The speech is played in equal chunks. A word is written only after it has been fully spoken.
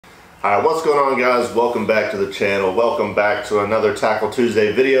Alright, what's going on, guys? Welcome back to the channel. Welcome back to another Tackle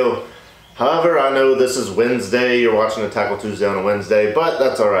Tuesday video. However, I know this is Wednesday. You're watching a Tackle Tuesday on a Wednesday, but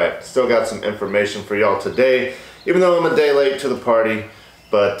that's alright. Still got some information for y'all today, even though I'm a day late to the party.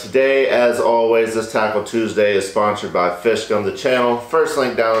 But today, as always, this Tackle Tuesday is sponsored by Fishgum, the channel. First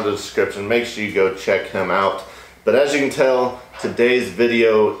link down in the description. Make sure you go check him out. But as you can tell, today's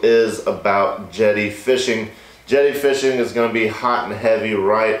video is about jetty fishing. Jetty fishing is going to be hot and heavy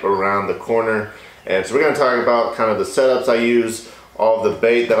right around the corner. And so we're going to talk about kind of the setups I use, all of the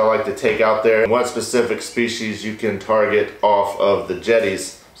bait that I like to take out there, and what specific species you can target off of the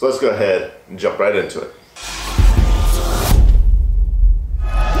jetties. So let's go ahead and jump right into it.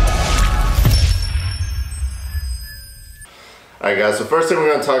 Alright guys, so first thing we're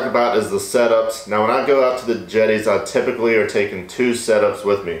going to talk about is the setups. Now when I go out to the jetties, I typically are taking two setups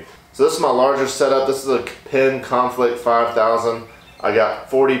with me. So this is my larger setup. This is a Penn Conflict 5000. I got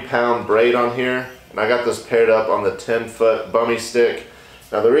 40-pound braid on here, and I got this paired up on the 10-foot bummy stick.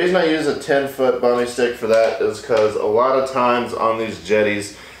 Now the reason I use a 10-foot bummy stick for that is because a lot of times on these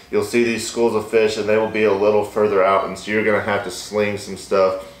jetties, you'll see these schools of fish and they will be a little further out, and so you're going to have to sling some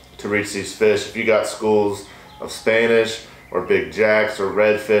stuff to reach these fish. If you got schools of Spanish or big jacks or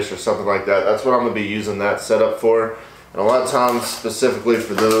redfish or something like that, that's what I'm going to be using that setup for. And a lot of times, specifically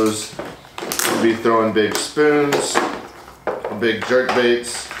for those, we'll be throwing big spoons, big jerk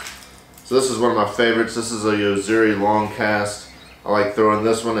baits. So this is one of my favorites. This is a Yozuri long cast. I like throwing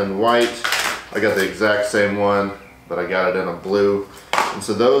this one in white. I got the exact same one, but I got it in a blue. And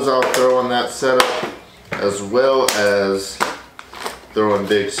so those I'll throw on that setup, as well as throwing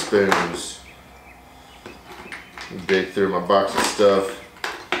big spoons. Dig through my box of stuff.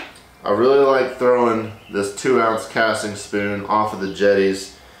 I really like throwing this 2-ounce casting spoon off of the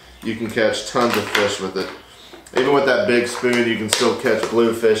jetties. You can catch tons of fish with it. Even with that big spoon, you can still catch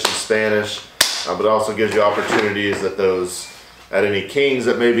bluefish and Spanish, but it also gives you opportunities at any kings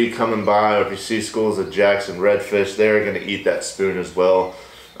that may be coming by, or if you see schools of jacks and redfish, they're going to eat that spoon as well.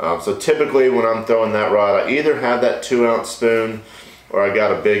 So typically when I'm throwing that rod, I either have that 2-ounce spoon or I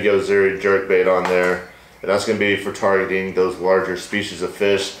got a big Yozuri jerkbait on there, and that's going to be for targeting those larger species of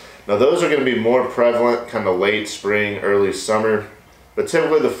fish. Now those are going to be more prevalent kind of late spring, early summer, but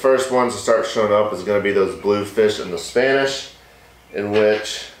typically the first ones to start showing up is going to be those bluefish and the Spanish, in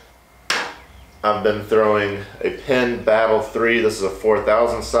which I've been throwing a Penn Battle 3. This is a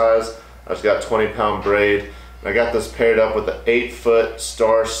 4000 size. I've just got 20-pound braid, and I got this paired up with the 8-foot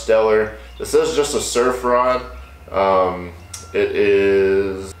Star Stellar. This is just a surf rod.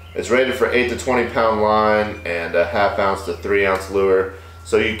 It's rated for 8 to 20-pound line and a 1/2 ounce to 3-ounce lure.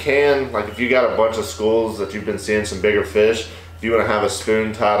 So you can, like if you got a bunch of schools that you've been seeing some bigger fish, if you want to have a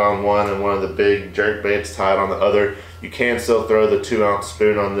spoon tied on one and one of the big jerk baits tied on the other, you can still throw the 2-ounce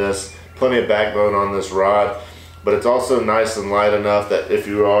spoon on this. Plenty of backbone on this rod, but it's also nice and light enough that if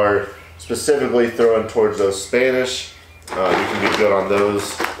you are specifically throwing towards those Spanish, you can be good on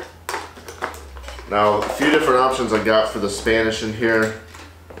those. Now a few different options I got for the Spanish in here.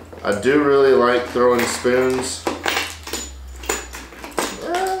 I do really like throwing spoons.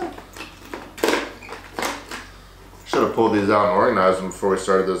 Should have pulled these out and organized them before we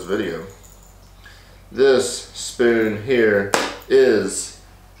started this video. This spoon here is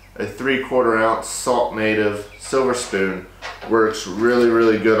a 3/4 ounce Salt Native silver spoon. Works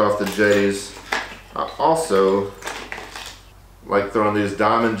really good off the jetties. I also like throwing these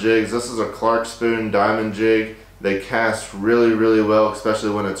diamond jigs. This is a Clark spoon diamond jig. They cast really well,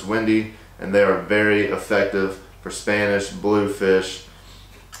 especially when it's windy, and they are very effective for Spanish, bluefish,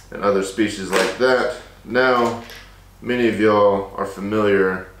 and other species like that. Now, many of y'all are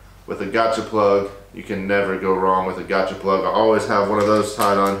familiar with a gotcha plug. You can never go wrong with a gotcha plug. I always have one of those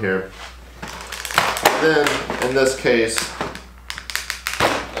tied on here. Then, in this case,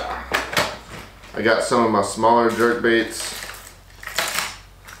 I got some of my smaller jerk baits.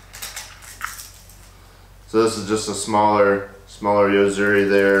 So this is just a smaller Yozuri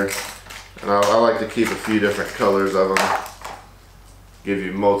there. And I like to keep a few different colors of them. Give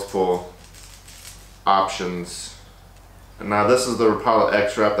you multiple options. And now this is the Rapala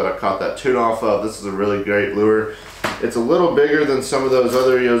X-Wrap that I caught that tune off of. This is a really great lure. It's a little bigger than some of those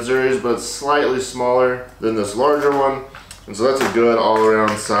other Yozuris, but it's slightly smaller than this larger one. And so that's a good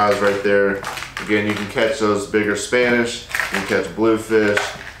all-around size right there. Again, you can catch those bigger Spanish, you can catch bluefish,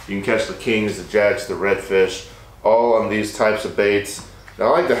 you can catch the kings, the jacks, the redfish, all on these types of baits. Now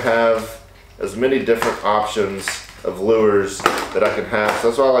I like to have as many different options of lures that I can have. So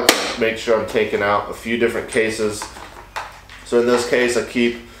that's why I like to make sure I'm taking out a few different cases. So in this case, I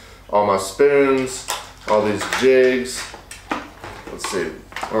keep all my spoons, all these jigs. Let's see,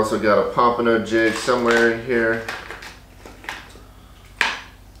 Also got a pompano jig somewhere in here.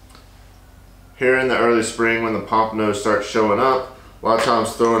 Here in the early spring when the pompanos start showing up, a lot of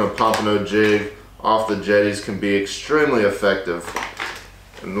times throwing a pompano jig off the jetties can be extremely effective.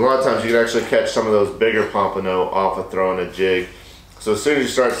 And a lot of times you can actually catch some of those bigger pompano off of throwing a jig. So as soon as you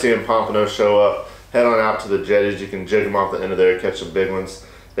start seeing pompano show up, head on out to the jetties. You can jig them off the end of there, catch some big ones.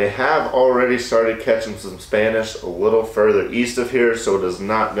 They have already started catching some Spanish a little further east of here, so it is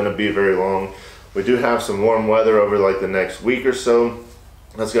not going to be very long. We do have some warm weather over like the next week or so.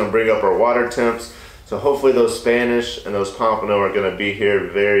 That's going to bring up our water temps. So hopefully those Spanish and those pompano are going to be here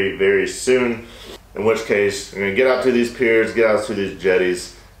very, very soon. In which case, you're going to get out to these piers, get out to these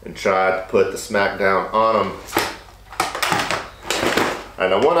jetties, and try to put the smack down on them.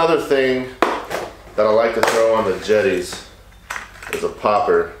 And now one other thing that I like to throw on the jetties is a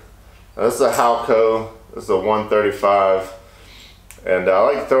popper. Now this is a Halco, this is a 135. And I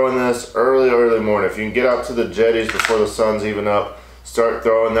like throwing this early morning. If you can get out to the jetties before the sun's even up, start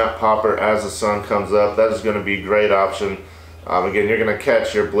throwing that popper as the sun comes up. That is going to be a great option. Again, you're going to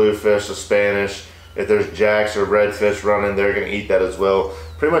catch your bluefish, the Spanish. If there's jacks or redfish running, they're going to eat that as well.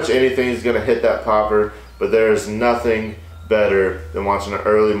 Pretty much anything is going to hit that popper, but there's nothing better than watching an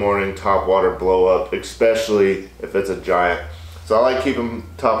early morning topwater blow up, especially if it's a giant. So I like keeping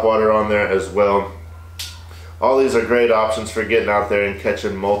topwater on there as well. All these are great options for getting out there and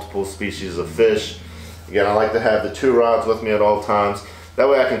catching multiple species of fish. Again, I like to have the 2 rods with me at all times. That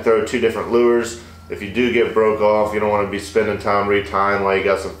way I can throw 2 different lures. If you do get broke off, you don't want to be spending time retying while you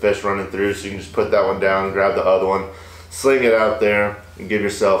got some fish running through, so you can just put that one down, grab the other one, sling it out there, and give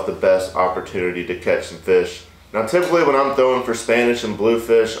yourself the best opportunity to catch some fish. Now typically when I'm throwing for Spanish and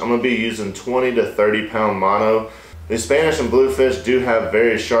bluefish, I'm going to be using 20 to 30 pound mono. These Spanish and bluefish do have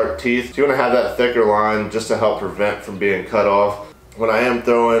very sharp teeth, so you want to have that thicker line just to help prevent from being cut off. When I am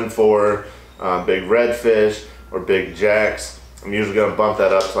throwing for big redfish or big jacks, I'm usually going to bump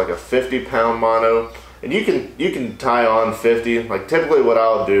that up to like a 50 pound mono. And you can tie on 50. Like typically what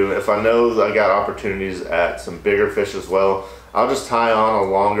I'll do, if I know that I got opportunities at some bigger fish as well, I'll just tie on a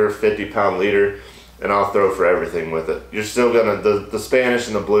longer 50 pound leader and I'll throw for everything with it. You're still gonna, the Spanish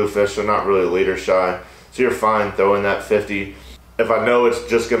and the bluefish are not really leader shy, so you're fine throwing that 50. If I know it's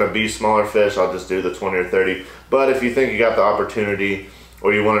just gonna be smaller fish, I'll just do the 20 or 30. But if you think you got the opportunity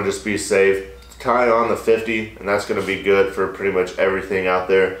or you wanna just be safe, tie on the 50 and that's gonna be good for pretty much everything out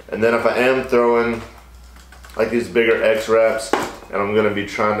there. And then if I am throwing like these bigger X-Wraps and I'm gonna be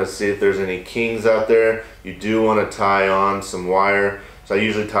trying to see if there's any kings out there, you do wanna tie on some wire. So I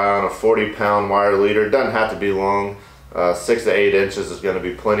usually tie on a 40 pound wire leader. It doesn't have to be long. 6 to 8 inches is gonna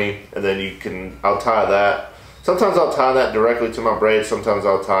be plenty. And then I'll tie that. Sometimes I'll tie that directly to my braid. Sometimes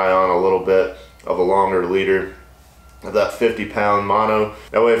I'll tie on a little bit of a longer leader of that 50 pound mono.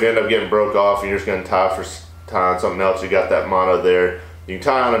 That way if you end up getting broke off and you're just gonna tie on something else, you got that mono there. You can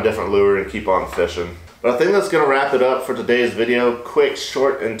tie on a different lure and keep on fishing. But I think that's gonna wrap it up for today's video. Quick,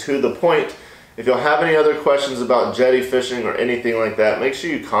 short, and to the point. If you'll have any other questions about jetty fishing or anything like that, make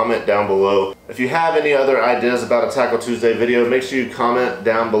sure you comment down below. If you have any other ideas about a Tackle Tuesday video, make sure you comment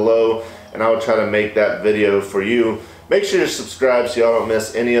down below and I will try to make that video for you. Make sure you subscribe so y'all don't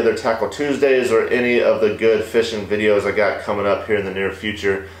miss any other Tackle Tuesdays or any of the good fishing videos I got coming up here in the near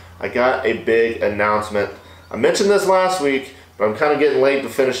future. I got a big announcement. I mentioned this last week, but I'm kind of getting late to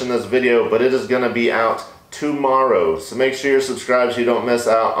finishing this video, but it is going to be out tomorrow. So make sure you're subscribed so you don't miss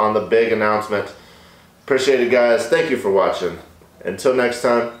out on the big announcement. Appreciate it, guys. Thank you for watching. Until next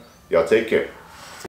time, y'all take care.